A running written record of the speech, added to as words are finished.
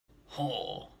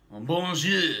Oh,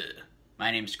 bonjour.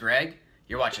 My name's Greg.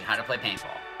 You're watching How to Play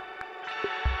Paintball.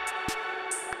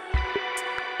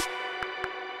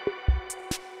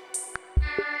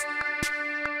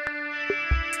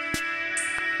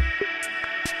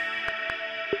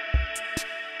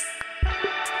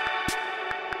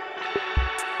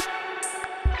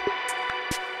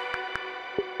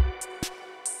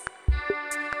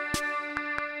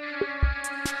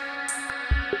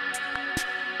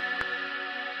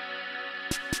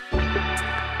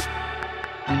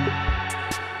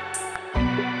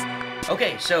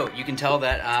 Okay, so you can tell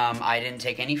that I didn't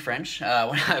take any French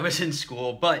when I was in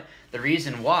school, but the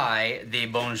reason why the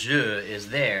bonjour is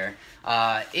there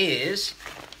is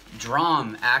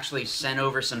Drom actually sent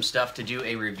over some stuff to do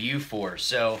a review for.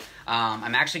 So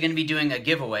I'm actually going to be doing a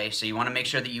giveaway, so you want to make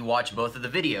sure that you watch both of the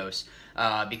videos,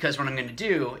 because what I'm going to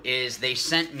do is they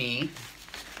sent me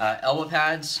elbow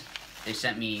pads, they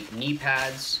sent me knee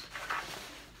pads,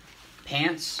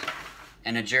 pants,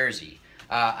 and a jersey.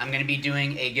 I'm going to be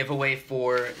doing a giveaway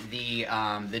for the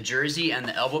jersey and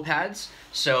the elbow pads,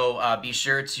 so be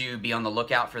sure to be on the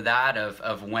lookout for that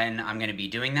of when I'm going to be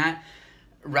doing that.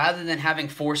 Rather than having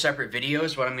 4 separate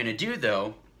videos, what I'm going to do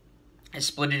though is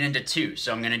split it into 2.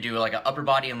 So I'm going to do like an upper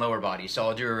body and lower body. So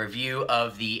I'll do a review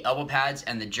of the elbow pads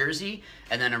and the jersey,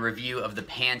 and then a review of the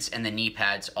pants and the knee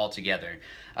pads all together.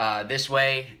 This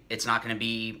way, it's not going to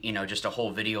be, you know, just a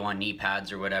whole video on knee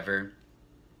pads or whatever.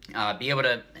 Be able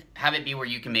to have it be where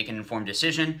you can make an informed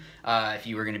decision if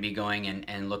you were going to be going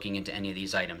and looking into any of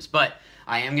these items. But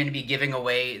I am going to be giving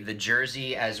away the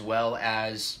jersey as well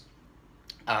as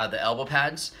the elbow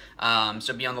pads,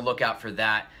 so be on the lookout for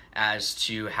that as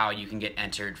to how you can get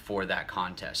entered for that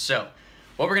contest. So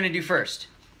what we're going to do first,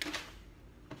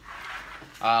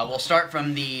 we'll start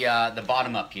from the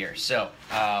bottom up here. So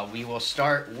we will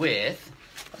start with,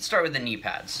 let's start with the knee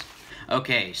pads.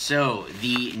 Okay, so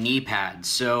the knee pads.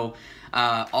 So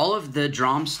all of the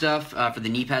Drom stuff for the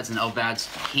knee pads and elbow pads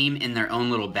came in their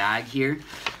own little bag here.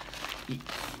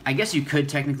 I guess you could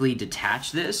technically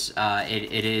detach this.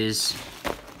 It's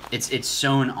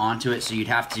sewn onto it, so you'd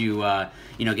have to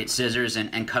you know, get scissors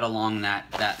and cut along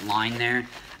that line there.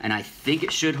 And I think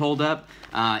it should hold up.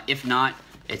 If not,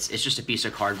 it's just a piece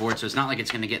of cardboard, so it's not like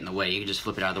it's going to get in the way. You can just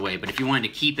flip it out of the way. But if you wanted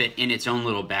to keep it in its own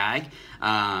little bag,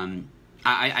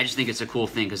 I just think it's a cool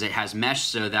thing because it has mesh,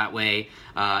 so that way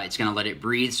it's going to let it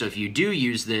breathe. So if you do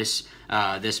use this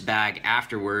this bag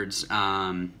afterwards,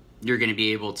 you're going to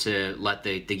be able to let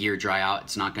the gear dry out.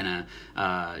 It's not going to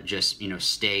just, you know,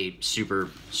 stay super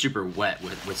wet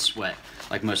with sweat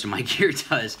like most of my gear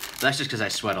does. But that's just because I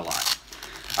sweat a lot.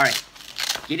 All right,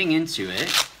 getting into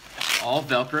it, all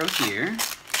Velcro here,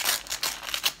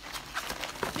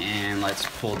 and let's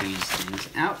pull these things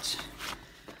out.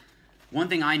 One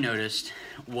thing I noticed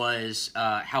was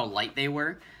how light they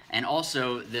were, and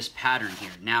also this pattern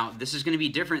here. Now, this is going to be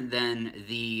different than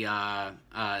the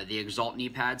Exalt knee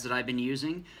pads that I've been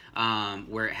using,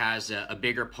 where it has a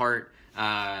bigger part,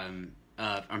 a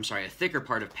thicker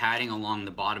part of padding along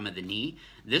the bottom of the knee.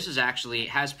 This is actually, it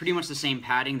has pretty much the same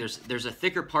padding. There's a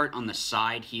thicker part on the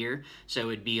side here, so it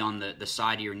would be on the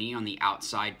side of your knee, on the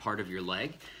outside part of your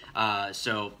leg.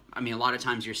 So, I mean, a lot of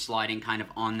times you're sliding kind of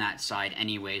on that side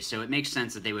anyway, so it makes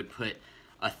sense that they would put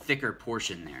a thicker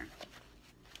portion there.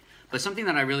 But something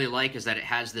that I really like is that it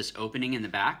has this opening in the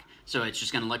back, so it's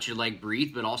just going to let your leg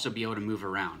breathe, but also be able to move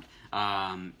around.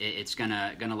 It's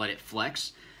gonna let it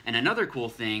flex. And another cool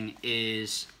thing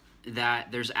is that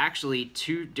there's actually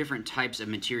 2 different types of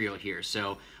material here.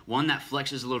 So one that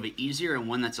flexes a little bit easier and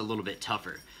one that's a little bit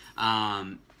tougher.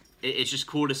 It's just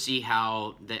cool to see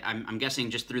how, I'm guessing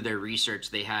just through their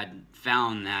research, they had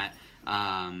found that,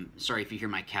 sorry if you hear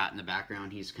my cat in the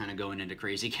background, he's kind of going into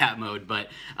crazy cat mode, but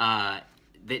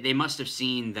they must have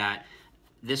seen that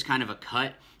this kind of a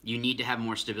cut, you need to have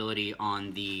more stability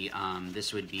on the,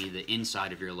 this would be the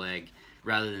inside of your leg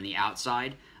rather than the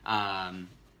outside. Yeah,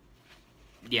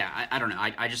 I don't know,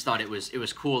 I just thought it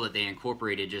was cool that they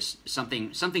incorporated just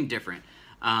something different.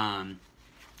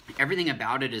 Everything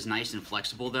about it is nice and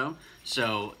flexible though,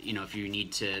 so, you know, if you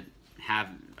need to have,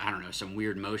 I don't know, some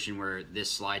weird motion where this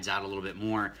slides out a little bit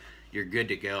more, you're good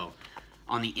to go.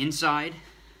 On the inside,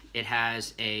 it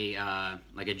has a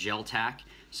like a gel tack,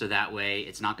 so that way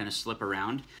it's not going to slip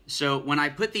around. So when I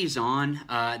put these on,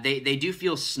 they do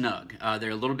feel snug. They're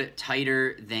a little bit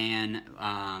tighter than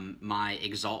my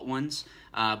Exalt ones,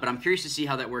 but I'm curious to see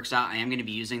how that works out. I am going to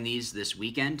be using these this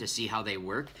weekend to see how they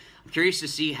work. I'm curious to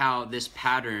see how this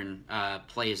pattern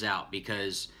plays out,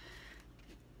 because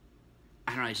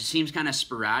I don't know, it just seems kind of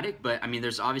sporadic, but I mean,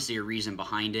 there's obviously a reason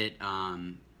behind it,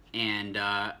 and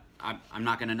I'm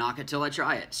not going to knock it till I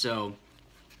try it. So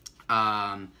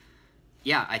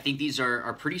Yeah, I think these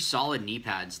are pretty solid knee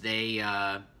pads. They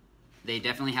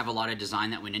definitely have a lot of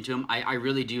design that went into them. I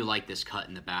really do like this cut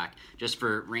in the back, just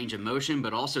for range of motion,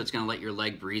 but also it's going to let your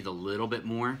leg breathe a little bit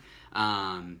more.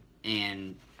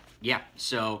 And yeah,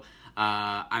 so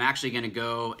I'm actually going to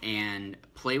go and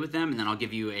play with them, and then I'll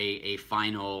give you a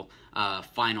final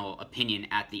opinion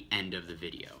at the end of the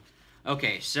video.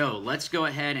 Okay, so let's go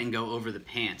ahead and go over the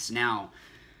pants. Now,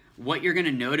 what you're going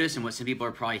to notice, and what some people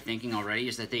are probably thinking already,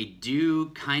 is that they do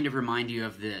kind of remind you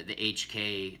of the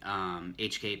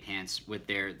HK pants with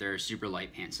their super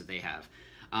light pants that they have.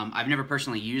 I've never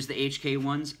personally used the HK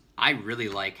ones. I really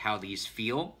like how these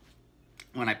feel.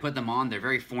 When I put them on, they're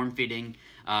very form-fitting.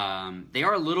 They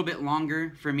are a little bit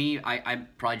longer for me. I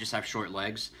probably just have short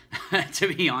legs,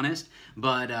 to be honest.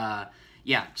 But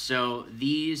yeah, so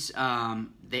these,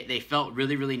 they felt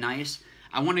really, really nice.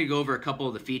 I want to go over a couple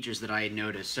of the features that I had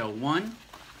noticed. So one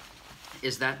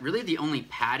is that really the only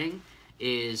padding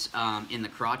is in the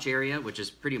crotch area, which is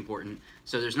pretty important.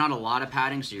 So there's not a lot of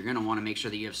padding, so you're going to want to make sure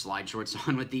that you have slide shorts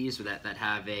on with these that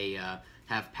have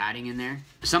have padding in there.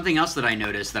 Something else that I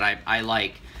noticed that I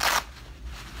like,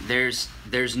 there's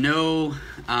no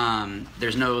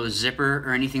zipper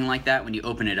or anything like that when you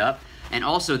open it up, and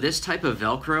also this type of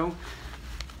Velcro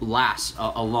lasts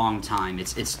a long time.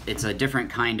 It's a different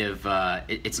kind of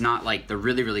it's not like the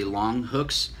really, really long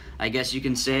hooks, I guess you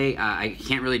can say. I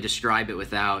can't really describe it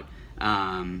without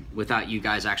you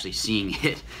guys actually seeing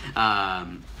it, but I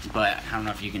don't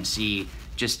know if you can see.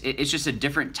 It's just a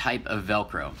different type of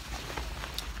Velcro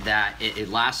that it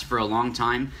lasts for a long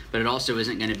time, but it also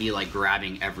isn't going to be like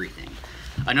grabbing everything.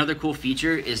 Another cool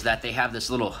feature is that they have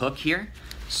this little hook here,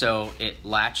 so it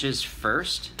latches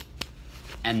first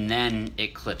and then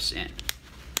it clips in.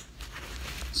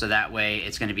 So that way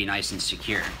it's going to be nice and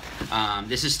secure.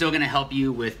 This is still going to help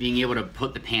you with being able to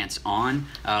put the pants on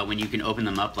when you can open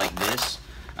them up like this.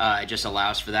 It just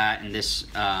allows for that, and this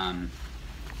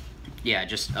yeah, it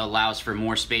just allows for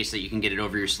more space that you can get it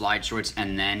over your slide shorts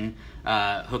and then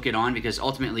hook it on, because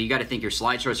ultimately you got to think your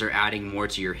slide shorts are adding more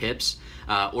to your hips,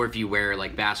 or if you wear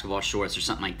like basketball shorts or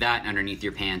something like that underneath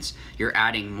your pants, you're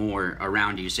adding more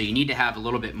around you. So you need to have a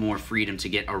little bit more freedom to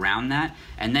get around that,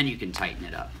 and then you can tighten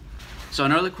it up. So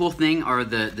another cool thing are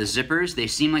the zippers. They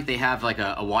seem like they have like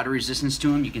a water resistance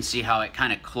to them. You can see how it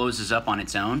kind of closes up on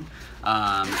its own,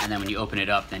 and then when you open it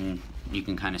up, then you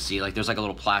can kind of see like there's like a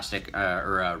little plastic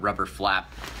or a rubber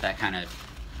flap that kind of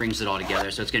brings it all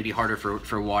together. So it's going to be harder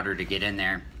for water to get in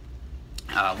there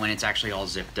when it's actually all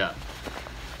zipped up.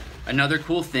 Another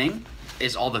cool thing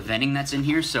is all the venting that's in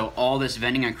here. So all this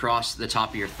venting across the top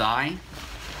of your thigh,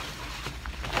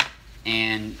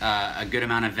 and a good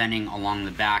amount of venting along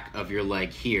the back of your leg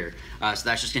here. So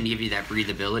that's just going to give you that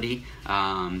breathability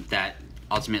that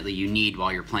ultimately you need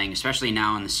while you're playing, especially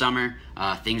now in the summer.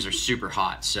 Things are super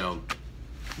hot, so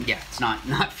yeah, it's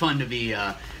not fun to be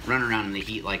running around in the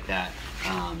heat like that.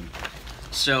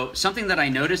 So something that I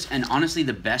noticed, and honestly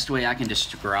the best way I can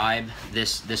describe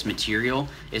this material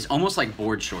is almost like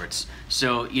board shorts.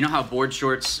 So you know how board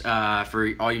shorts,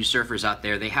 for all you surfers out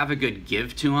there, they have a good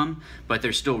give to them, but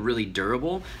they're still really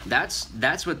durable.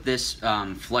 That's what this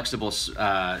flexible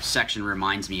section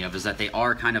reminds me of, is that they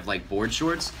are kind of like board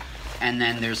shorts, and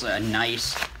then there's a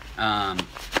nice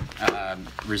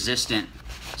resistant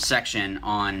section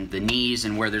on the knees,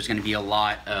 and where there's going to be a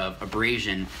lot of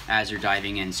abrasion as you're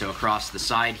diving in. So across the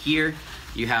side here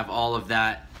you have all of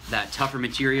that tougher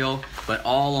material, but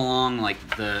all along like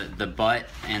the butt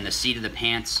and the seat of the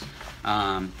pants,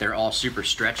 they're all super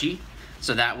stretchy,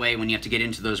 so that way when you have to get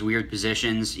into those weird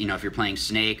positions, you know, if you're playing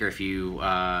snake, or if you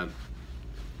I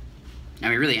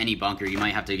mean really any bunker, you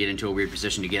might have to get into a weird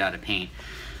position to get out of paint,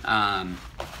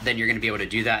 then you're going to be able to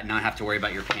do that and not have to worry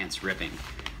about your pants ripping.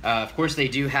 Of course, they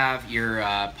do have your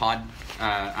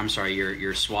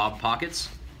your swab pockets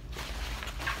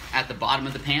at the bottom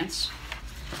of the pants.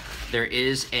 There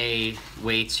is a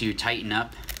way to tighten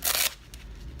up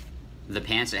the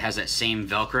pants. It has that same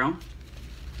Velcro.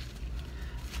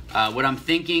 What I'm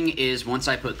thinking is once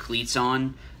I put cleats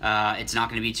on, it's not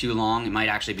going to be too long. It might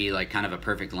actually be like kind of a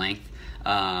perfect length.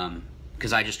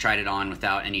 Because I just tried it on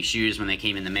without any shoes when they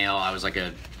came in the mail. I was like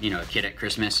a kid at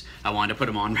Christmas. I wanted to put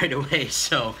them on right away,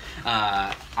 so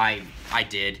I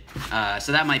did.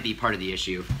 So that might be part of the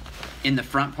issue. In the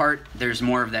front part, there's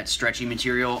more of that stretchy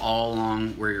material all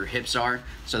along where your hips are,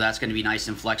 so that's going to be nice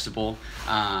and flexible.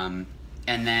 And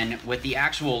then with the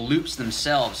actual loops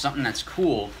themselves, something that's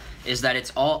cool is that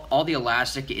it's all the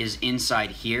elastic is inside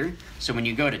here. So when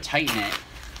you go to tighten it,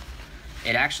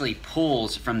 it actually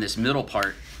pulls from this middle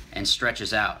part and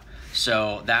stretches out.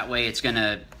 So that way it's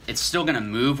it's still gonna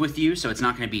move with you, so it's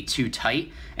not gonna be too tight.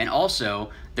 And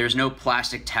also, there's no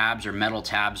plastic tabs or metal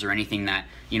tabs or anything that,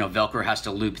 you know, Velcro has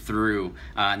to loop through,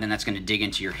 and then that's gonna dig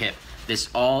into your hip. This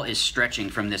all is stretching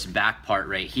from this back part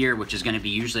right here, which is gonna be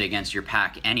usually against your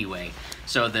pack anyway.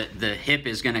 So the hip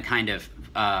is gonna kind of,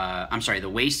 the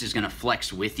waist is gonna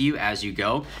flex with you as you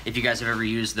go. If you guys have ever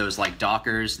used those like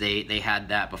Dockers, they had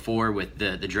that before with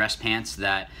the dress pants,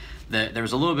 that there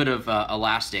was a little bit of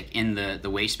elastic in the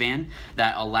waistband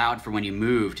that allowed for when you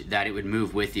moved that it would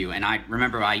move with you. And I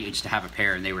remember I used to have a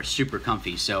pair and they were super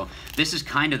comfy. So this is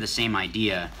kind of the same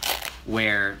idea,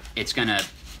 where it's gonna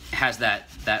has that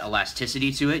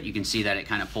elasticity to it. You can see that it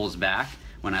kind of pulls back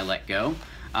when I let go,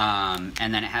 and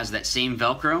then it has that same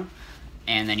Velcro,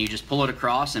 and then you just pull it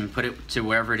across and put it to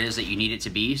wherever it is that you need it to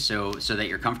be, so that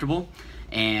you're comfortable.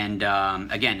 And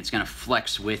again, it's gonna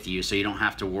flex with you, so you don't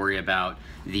have to worry about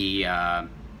the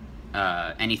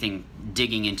anything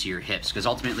digging into your hips, because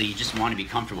ultimately you just want to be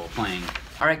comfortable playing.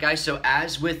 All right, guys, so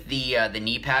as with the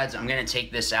knee pads, I'm gonna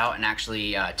take this out and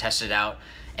actually test it out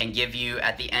and give you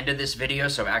at the end of this video,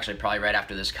 so actually probably right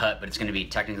after this cut, but it's gonna be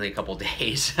technically a couple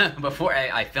days before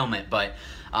I film it, but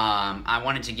I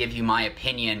wanted to give you my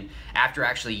opinion after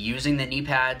actually using the knee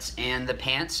pads and the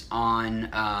pants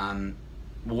on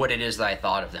what it is that I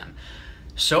thought of them.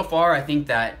 So far, I think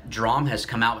that Drom has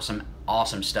come out with some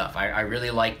awesome stuff. I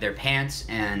really like their pants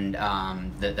and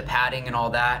the padding and all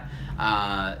that.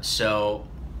 So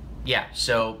yeah,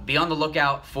 so be on the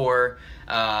lookout for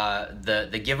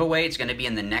the giveaway. It's gonna be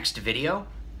in the next video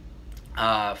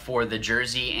for the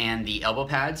jersey and the elbow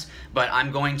pads, but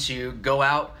I'm going to go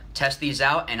out, test these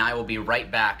out, and I will be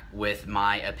right back with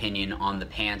my opinion on the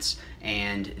pants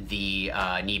and the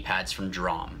knee pads from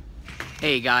Drom.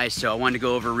 Hey guys, so I wanted to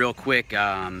go over real quick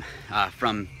from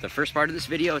the first part of this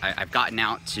video. I've gotten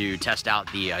out to test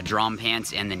out the Drom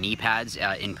pants and the knee pads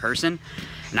in person,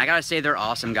 and I gotta say they're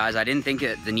awesome, guys. I didn't think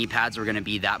that the knee pads were gonna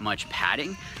be that much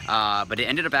padding, but it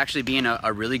ended up actually being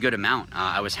a really good amount.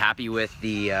 I was happy with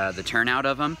the turnout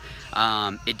of them.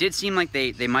 It did seem like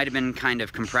they might have been kind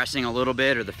of compressing a little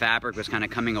bit, or the fabric was kind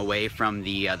of coming away from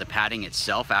the padding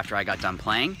itself after I got done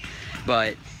playing,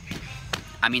 but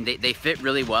I mean, they fit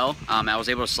really well. I was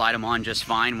able to slide them on just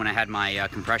fine when I had my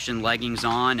compression leggings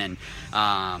on and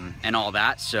all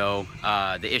that. So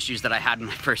the issues that I had when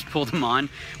I first pulled them on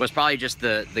was probably just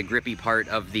the grippy part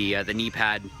of the knee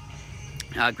pad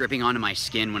gripping onto my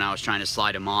skin when I was trying to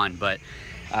slide them on. But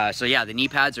so yeah, the knee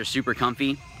pads are super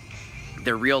comfy.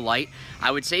 They're real light. I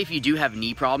would say if you do have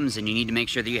knee problems and you need to make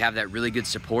sure that you have that really good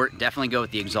support, definitely go with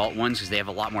the Exalt ones because they have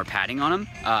a lot more padding on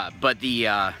them. But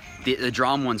the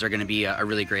Drom ones are going to be a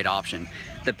really great option.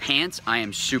 The pants I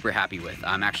am super happy with.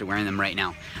 I'm actually wearing them right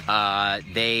now.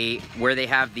 Where they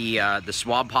have the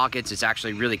swab pockets, it's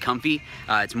actually really comfy.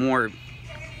 It's more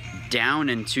down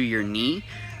into your knee,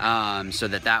 so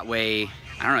that way,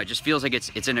 I don't know, it just feels like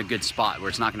it's in a good spot where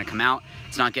it's not going to come out.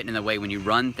 It's not getting in the way when you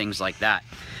run, things like that.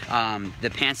 The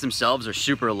pants themselves are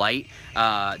super light.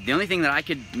 The only thing that I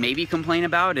could maybe complain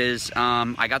about is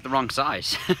I got the wrong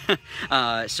size.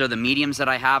 So the mediums that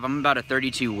I have, I'm about a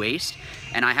 32 waist,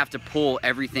 and I have to pull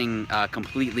everything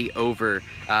completely over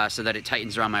so that it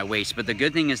tightens around my waist. But the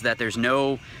good thing is that there's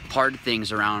no hard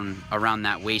things around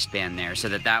that waistband there, so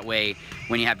that way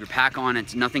when you have your pack on,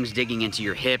 nothing's digging into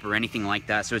your hip or anything like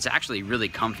that. So it's actually really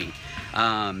comfy.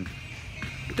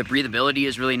 The breathability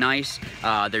is really nice.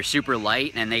 They're super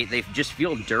light, and they just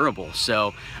feel durable.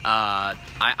 So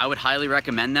I would highly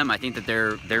recommend them. I think that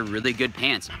they're really good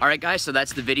pants. All right, guys, so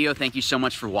that's the video. Thank you so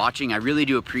much for watching. I really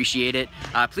do appreciate it.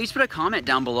 Please put a comment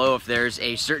down below if there's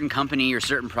a certain company or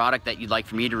certain product that you'd like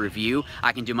for me to review.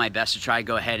 I can do my best to try to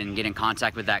go ahead and get in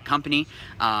contact with that company.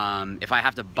 If I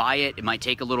have to buy it, it might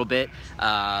take a little bit,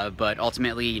 but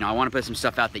ultimately, you know, I want to put some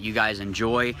stuff out that you guys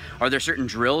enjoy. Are there certain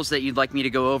drills that you'd like me to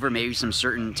go over? Maybe some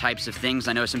certain types of things.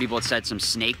 I know some people had said some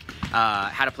snake,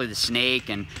 how to play the snake,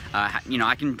 and you know,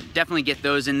 I can definitely get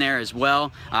those in there as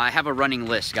well. I have a running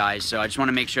list, guys, so I just want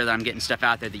to make sure that I'm getting stuff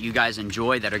out there that you guys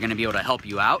enjoy, that are going to be able to help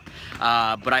you out.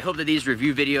 But I hope that these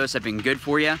review videos have been good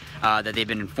for you, that they've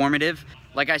been informative.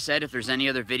 Like I said, if there's any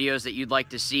other videos that you'd like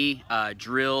to see,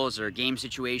 drills or game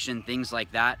situation, things like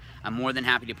that, I'm more than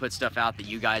happy to put stuff out that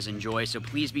you guys enjoy. So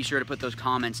please be sure to put those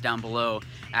comments down below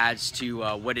as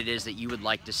to what it is that you would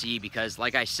like to see, because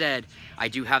like I said, I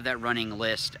do have that running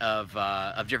list of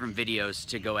different videos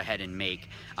to go ahead and make.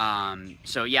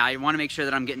 So yeah, I want to make sure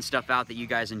that I'm getting stuff out that you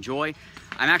guys enjoy.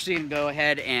 I'm actually going to go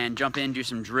ahead and jump in and do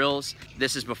some drills.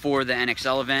 This is before the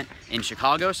NXL event in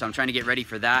Chicago, so I'm trying to get ready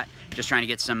for that. Just trying to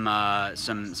get some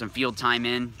field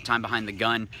time behind the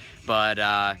gun. But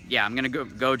yeah, I'm going to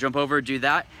go jump over, do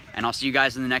that, and I'll see you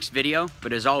guys in the next video.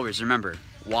 But as always, remember,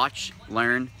 watch,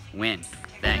 learn, win.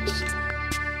 Thanks.